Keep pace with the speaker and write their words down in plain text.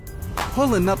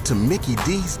Pulling up to Mickey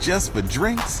D's just for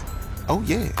drinks? Oh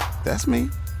yeah, that's me.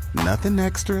 Nothing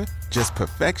extra, just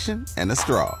perfection and a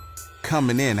straw.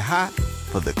 Coming in hot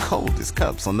for the coldest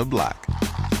cups on the block.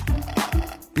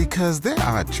 Because there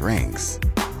are drinks.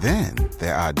 Then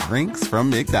there are drinks from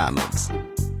McDonald's.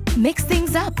 Mix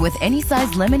things up with any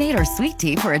size lemonade or sweet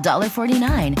tea for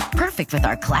 $1.49. Perfect with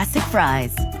our classic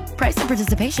fries. Price and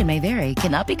participation may vary.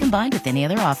 Cannot be combined with any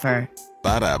other offer.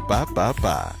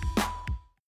 Ba-da-ba-ba-ba.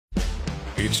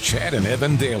 It's Chad and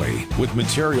Evan Daily with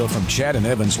material from Chad and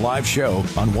Evan's live show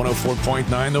on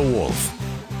 104.9 The Wolf.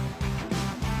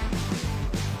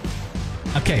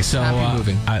 Okay, so Happy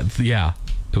moving. Yeah,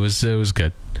 it was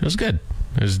good. It was good.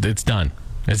 It's done.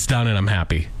 It's done, and I'm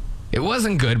happy. It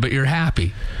wasn't good, but you're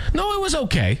happy. No, it was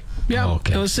okay. Yeah,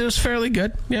 okay. It was fairly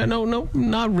good. Yeah, no,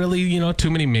 not really.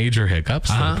 Too many major hiccups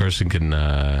that a person can.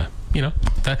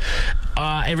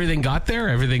 Everything got there.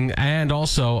 Everything, and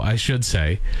also I should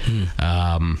say,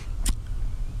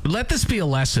 let this be a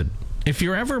lesson. If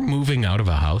you're ever moving out of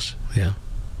a house,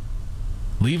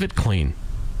 leave it clean.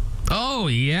 Oh,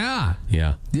 yeah.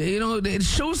 Yeah. It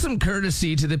shows some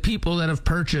courtesy to the people that have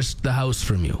purchased the house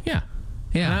from you. Yeah.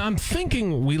 Yeah. And I'm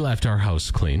thinking we left our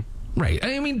house clean. Right.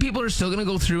 I mean, people are still going to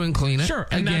go through and clean it. Sure.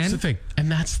 And again. that's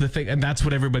the thing. And that's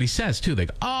what everybody says, too. They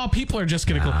go, people are just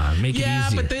going to make it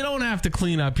easier. but they don't have to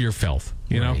clean up your filth,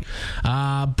 Right.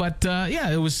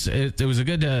 it was a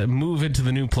good move into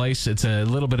the new place. It's a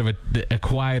little bit of a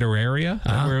quieter area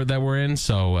that we're in,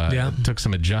 so it took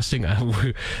some adjusting.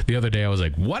 The other day I was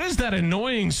like, what is that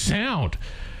annoying sound?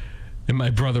 And my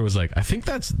brother was like, I think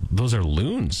those are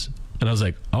loons. And I was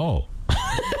like, oh.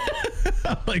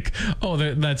 Like,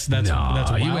 that's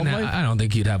wildlife? I don't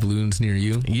think you'd have loons near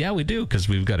you. Yeah, we do, because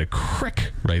we've got a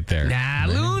creek right there. Nah,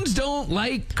 loons don't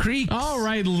like creeks. All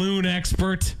right, loon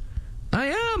expert. I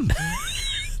am.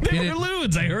 They were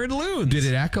loons. I heard loons. Did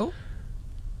it echo?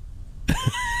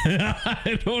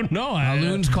 I don't know. A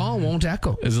loon's call won't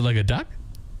echo. Is it like a duck?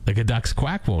 Like a duck's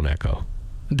quack won't echo.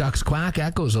 Duck's quack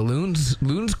echoes. A loon's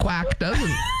quack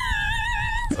doesn't.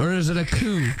 Or is it a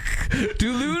coo?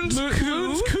 Do loons coo?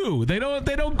 Loons coo. They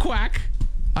don't quack.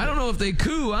 I don't know if they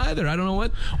coo either. I don't know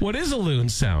what is a loon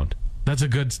sound. That's a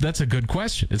good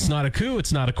question. It's not a coo.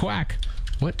 It's not a quack.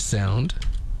 What sound?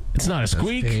 It's not a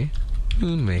squeak. A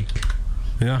loon make.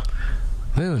 Yeah.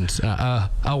 Loons. A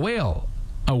whale.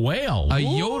 A whale. A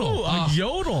yodel. A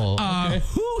yodel. A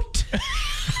hoot.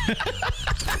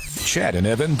 Chad and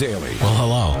Evan Daily.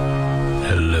 Well,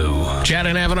 hello. Chad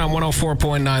and Evan on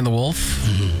 104.9 The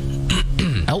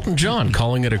Wolf. Elton John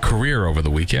calling it a career over the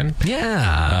weekend.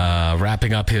 Yeah.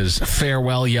 Wrapping up his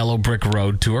farewell Yellow Brick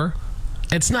Road tour.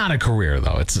 It's not a career,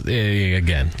 though. It's,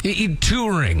 again.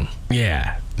 Touring.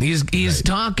 Yeah. He's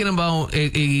talking about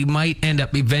he might end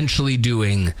up eventually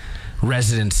doing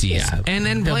residencies. Yeah. And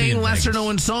then playing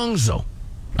lesser-known songs, though.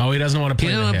 Oh, he doesn't want to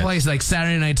play. He doesn't want to play like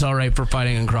Saturday Night's All Right for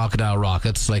Fighting in Crocodile Rock.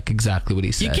 That's like exactly what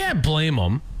he said. You can't blame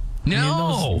him.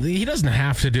 No. He doesn't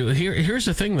have to do it. Here's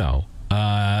the thing, though.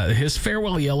 His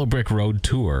Farewell Yellow Brick Road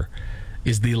tour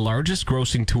is the largest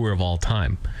grossing tour of all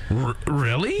time.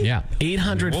 Really? Yeah.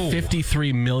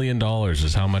 $853 million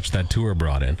is how much that tour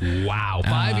brought in. Wow.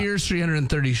 5 years,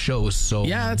 330 shows. So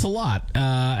yeah, that's a lot.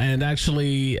 And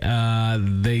actually,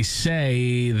 they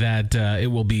say that it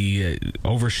will be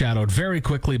overshadowed very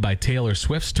quickly by Taylor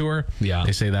Swift's tour. Yeah.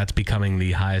 They say that's becoming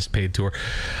the highest paid tour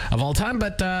of all time.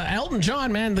 But Elton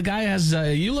John, man, the guy has,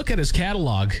 you look at his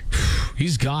catalog,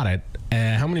 he's got it.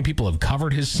 How many people have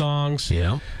covered his songs?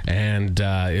 Yeah. And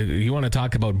you want to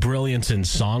talk about brilliance in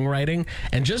songwriting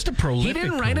and just a prolific He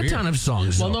didn't write career. a ton of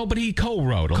songs. Well, no, but he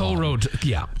co-wrote a lot.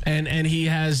 Yeah. And he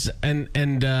has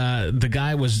the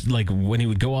guy was like, when he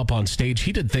would go up on stage,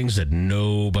 he did things that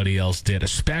nobody else did,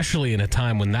 especially in a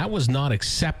time when that was not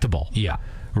acceptable. Yeah.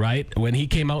 Right? When he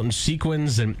came out in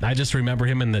sequins, and I just remember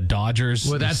him in the Dodgers,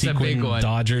 well, that's the big one.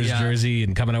 Dodgers jersey,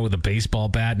 and coming out with a baseball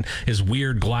bat and his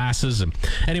weird glasses. And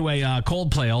anyway,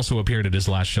 Coldplay also appeared at his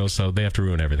last show, so they have to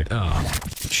ruin everything. Oh.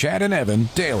 Chad and Evan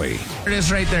Daily. It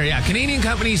is right there. Yeah. Canadian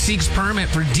company seeks permit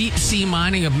for deep sea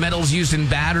mining of metals used in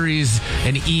batteries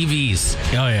and EVs.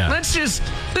 Oh yeah. Let's just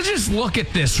look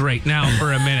at this right now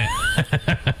for a minute.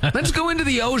 Let's go into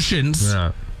the oceans.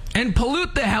 Yeah. And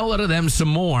pollute the hell out of them some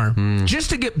more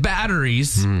just to get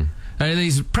batteries,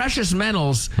 these precious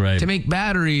metals, to make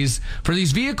batteries for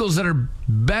these vehicles that are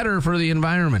better for the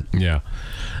environment. Yeah.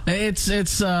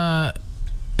 It's a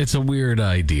weird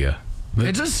idea.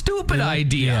 It's a stupid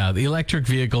idea. Yeah, the electric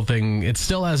vehicle thing, it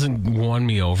still hasn't won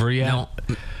me over yet. No.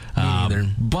 Either.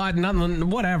 But nothing,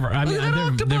 whatever. I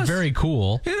mean, they're very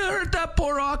cool. You hurt that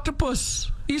poor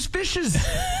octopus. These fishes.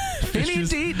 They need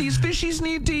to eat. These fishies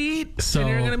need to eat. So, and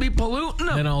you're going to be polluting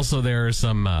them. And also there are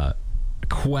some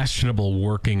questionable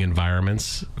working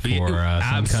environments for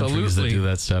some countries that do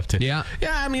that stuff too. Yeah.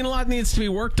 I mean, a lot needs to be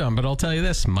worked on, but I'll tell you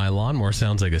this: my lawnmower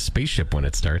sounds like a spaceship when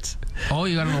it starts. Oh,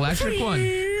 you got an electric one?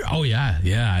 Oh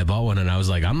yeah. I bought one, and I was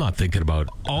like, I'm not thinking about.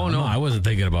 Oh no, I wasn't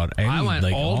thinking about any. I went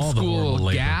old school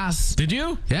gas. Did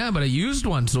you? Yeah, but I used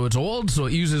one, so it's old, so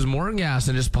it uses more gas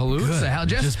and just pollutes the hell.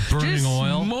 Just burning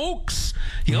oil, smokes.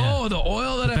 The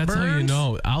oil that it burns. That's how you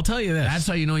know. I'll tell you this. That's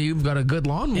how you know you've got a good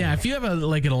lawnmower. Yeah, if you have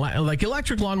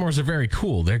electric lawnmowers are very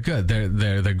cool. They're good.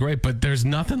 They're great. But there's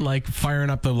nothing like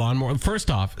firing up the lawnmower. First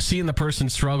off, seeing the person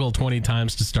struggle 20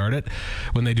 times to start it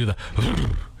when they do the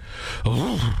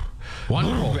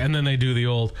wonderful, and then they do the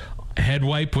old head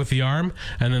wipe with the arm,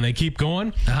 and then they keep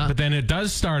going. But then it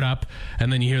does start up,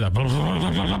 and then you hear that,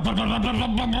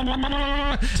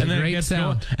 and then it gets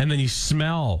sound, and then you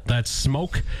smell that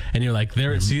smoke, and you're like,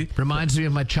 there. See, reminds me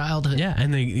of my childhood. Yeah,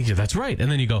 and then that's right,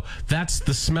 and then you go, that's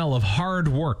the smell of hard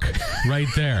work right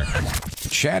there.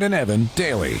 Chad and Evan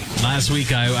daily. Last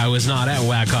week I was not at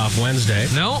Whack Off Wednesday.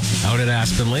 No, out at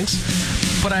Aspen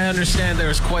Links. But I understand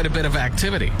there's quite a bit of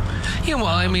activity. Yeah, well,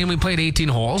 I mean, we played 18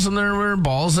 holes, and there were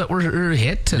balls that were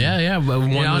hit. And, yeah.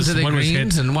 One was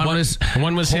hit, and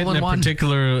one was hit in a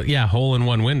particular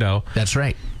hole-in-one window. That's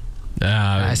right.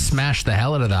 I smashed the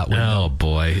hell out of that window. Oh,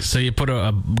 boy. So you put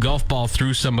a golf ball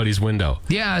through somebody's window.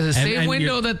 Yeah, the same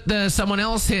window that someone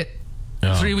else hit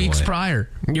 3 weeks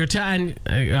prior. You're I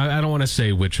don't want to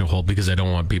say which hole because I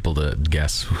don't want people to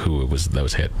guess who it was that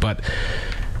was hit, but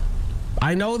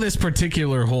I know this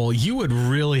particular hole, you would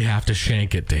really have to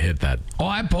shank it to hit that. Oh,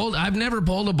 I've never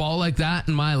pulled a ball like that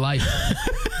in my life.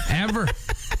 Ever.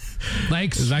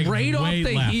 Like straight off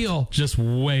the heel. Just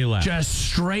way left. Just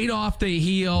straight off the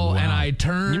heel, and I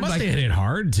turned. You must have hit it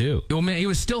hard, too. Oh, man, it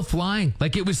was still flying.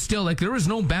 Like, it was still, like, there was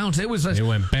no bounce. It was like... It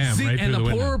went bam, right through the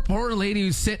window. And the poor lady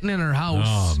who's sitting in her house.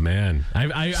 Oh, man.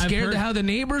 I scared to how the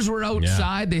neighbors were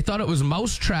outside. Yeah. They thought it was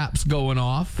mouse traps going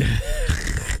off.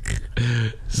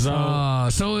 So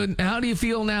how do you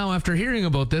feel now after hearing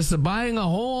about this? Buying a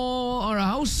hole or a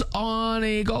house on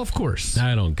a golf course?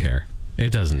 I don't care.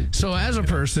 It doesn't. So as a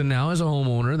person now, as a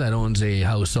homeowner that owns a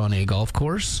house on a golf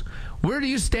course, where do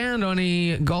you stand on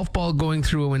a golf ball going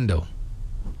through a window?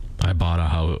 I bought a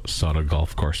house on a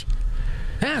golf course.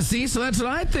 Yeah, see, so that's what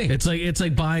I think. It's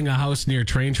like buying a house near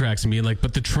train tracks and being like,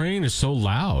 but the train is so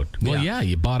loud. Well, yeah,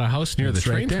 you bought a house near the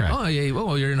train track. Oh, yeah.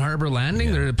 Oh, you're in Harbor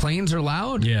Landing. The planes are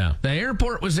loud. Yeah. The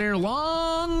airport was there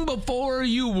long before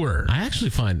you were. I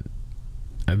actually find...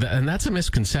 And that's a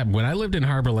misconception. When I lived in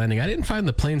Harbor Landing, I didn't find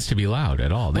the planes to be loud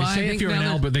at all. They say if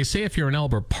you're in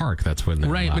Albert Park, that's when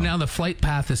they're loud. But now the flight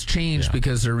path has changed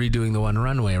because they're redoing the one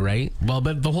runway, right? Well,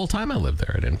 but the whole time I lived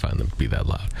there, I didn't find them to be that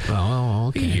loud. Oh,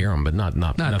 okay. You hear them, but not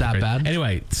that crazy. Bad.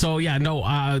 Anyway, so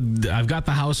I've got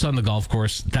the house on the golf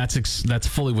course. That's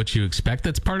fully what you expect.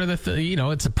 That's part of the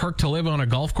it's a perk to live on a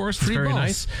golf course. It's very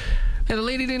nice. Yeah, the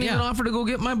lady didn't even offer to go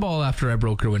get my ball after I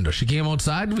broke her window. She came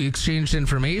outside, we exchanged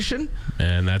information,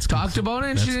 and talked about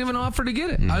it, and she didn't even offer to get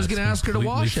it. I was going to ask her to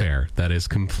wash it. That is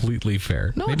completely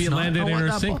fair. No, maybe it landed in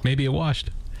her sink. Maybe it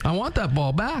washed. I want that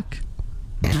ball back.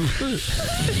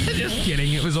 Just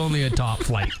kidding. It was only a top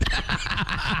flight.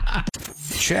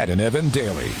 Chad and Evan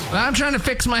daily. I'm trying to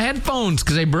fix my headphones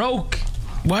because they broke.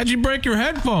 Why'd you break your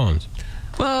headphones?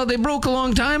 Well, they broke a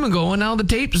long time ago, and now the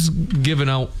tape's giving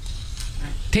out.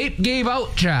 Tape gave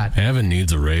out, Chad. Evan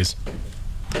needs a raise.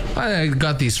 I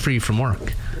got these free from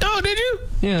work. Oh, did you?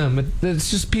 Yeah, but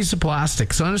it's just a piece of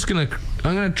plastic, so I'm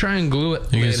gonna try and glue it.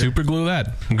 You can super glue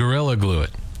that? Gorilla glue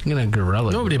it. I'm gonna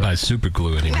Gorilla. Nobody buys super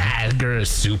glue anymore. Nah,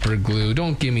 super glue.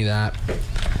 Don't give me that.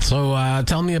 So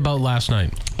tell me about last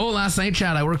night. Oh, last night,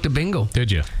 Chad, I worked a bingo.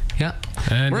 Did you? Yeah.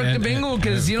 Worked a bingo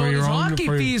because these hockey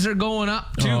fees are going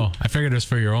up too. Oh, I figured it was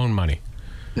for your own money.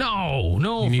 No,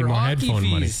 you need for more hockey headphone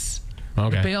fees. money.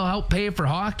 Okay. They'll help pay for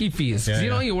hockey fees.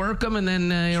 Yeah, you work them and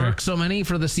then you work so many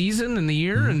for the season and the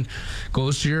year and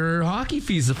goes to your hockey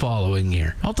fees the following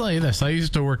year. I'll tell you this. I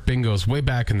used to work bingos way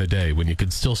back in the day when you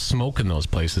could still smoke in those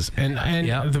places. And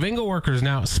the bingo workers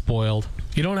now spoiled.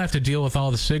 You don't have to deal with all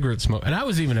the cigarette smoke. And I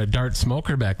was even a dart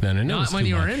smoker back then. And not when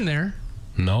you were in there.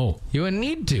 No. You wouldn't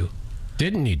need to.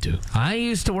 Didn't need to. I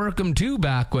used to work them too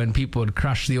back when people would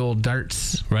crush the old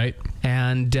darts. Right.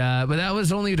 And but that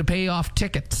was only to pay off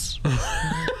tickets.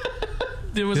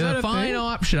 It was a fine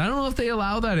option. I don't know if they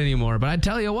allow that anymore, but I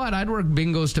tell you what, I'd work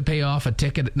bingos to pay off a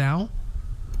ticket now.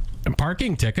 And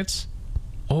parking tickets.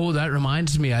 Oh, that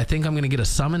reminds me. I think I'm going to get a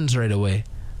summons right away.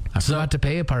 I forgot to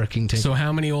pay a parking ticket. So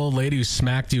how many old ladies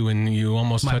smacked you and you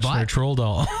almost touched their troll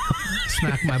doll?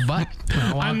 Smack my butt.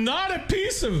 I'm not a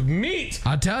piece of meat.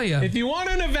 I'll tell you. If you want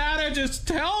a Nevada, just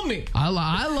tell me. I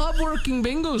love working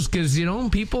bingos because,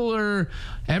 people are...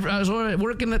 I was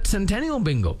working at Centennial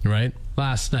Bingo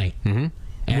last night. Mm-hmm.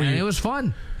 And it was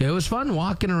fun. It was fun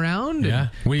walking around and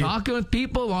talking with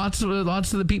people. Lots of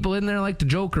the people in there like to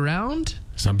joke around.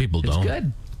 Some people don't. It's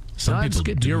good. Some people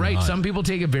good. You're right. Some people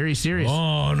take it very serious.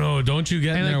 Oh, no. Don't you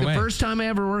get in their way. The first time I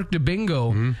ever worked a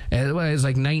bingo, I was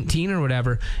like 19 or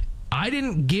whatever, I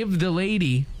didn't give the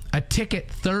lady a ticket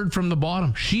third from the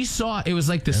bottom. She saw it was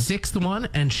like the sixth one,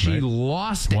 and she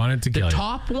lost it. Wanted to kill the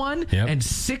top one and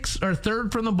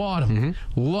third from the bottom.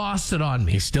 Lost it on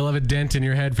me. You still have a dent in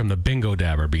your head from the bingo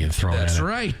dabber being thrown at it. That's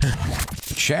right.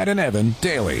 Chad and Evan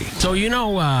daily. So,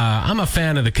 I'm a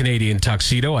fan of the Canadian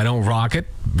tuxedo. I don't rock it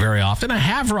very often. I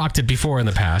have rocked it before in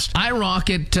the past. I rock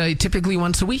it typically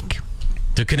once a week.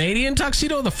 The Canadian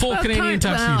tuxedo? The full Canadian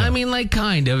tuxedo? I mean,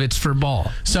 kind of. It's for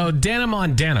ball. So, denim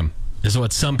on denim is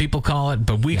what some people call it,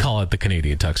 but we call it the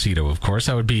Canadian tuxedo, of course.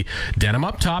 That would be denim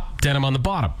up top, denim on the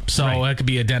bottom. So it could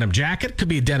be a denim jacket, could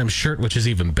be a denim shirt, which is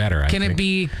even better, I think. Can it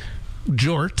be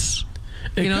jorts?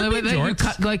 It could be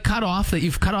jorts. You cut off, that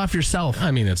you've cut off yourself.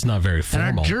 I mean, it's not very formal.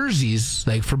 And our jerseys,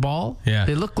 for ball,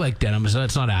 they look like denim, so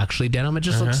it's not actually denim. It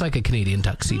just looks like a Canadian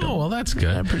tuxedo. Oh, well, that's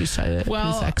good. Pretty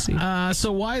sexy.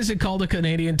 So why is it called a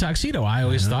Canadian tuxedo? I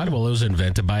always thought, it was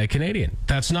invented by a Canadian.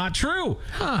 That's not true.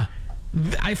 Huh.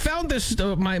 I found this,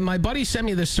 my buddy sent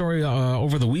me this story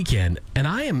over the weekend, and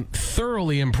I am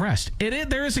thoroughly impressed.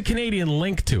 There is a Canadian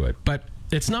link to it, but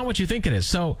it's not what you think it is.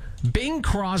 So Bing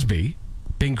Crosby,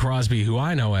 who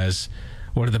I know as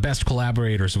one of the best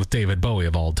collaborators with David Bowie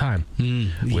of all time,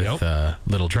 with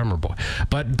Little Drummer Boy.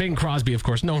 But Bing Crosby, of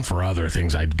course, known for other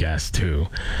things, I'd guess, too.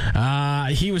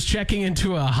 He was checking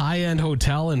into a high-end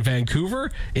hotel in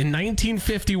Vancouver in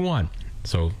 1951.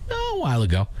 So, a while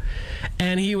ago.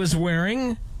 And he was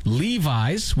wearing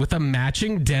Levi's with a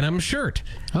matching denim shirt.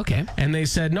 Okay. And they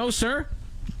said, no, sir,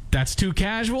 that's too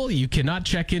casual. You cannot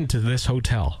check into this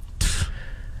hotel.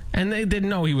 And they didn't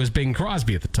know he was Bing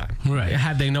Crosby at the time. Right.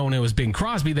 Had they known it was Bing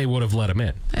Crosby, they would have let him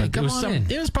in. Hey, come on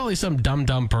in. It was probably some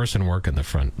dumb person working the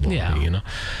front lobby,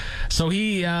 So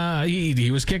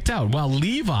he was kicked out. Well,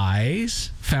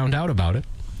 Levi's found out about it.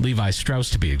 Levi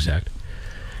Strauss, to be exact.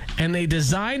 And they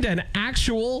designed an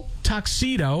actual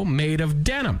tuxedo made of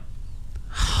denim.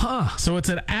 Huh. So it's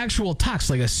an actual tux,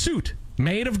 like a suit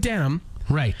made of denim.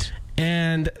 Right.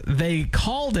 And they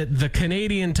called it the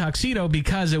Canadian tuxedo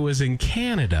because it was in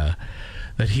Canada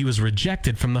that he was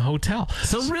rejected from the hotel.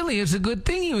 So really, it's a good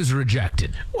thing he was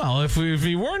rejected. Well, if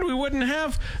he weren't, we wouldn't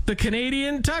have the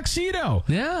Canadian tuxedo.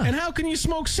 Yeah. And how can you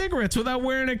smoke cigarettes without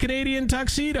wearing a Canadian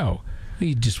tuxedo?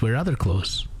 You just wear other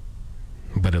clothes.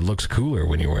 But it looks cooler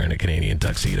when you're wearing a Canadian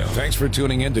tuxedo. Thanks for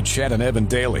tuning in to Chad and Evan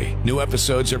Daily. New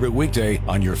episodes every weekday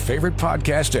on your favorite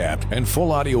podcast app and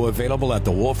full audio available at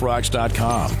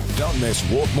thewolfrocks.com. Don't miss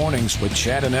Wolf Mornings with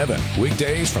Chad and Evan.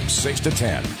 Weekdays from 6 to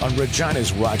 10 on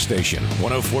Regina's Rock Station,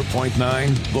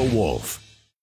 104.9 The Wolf.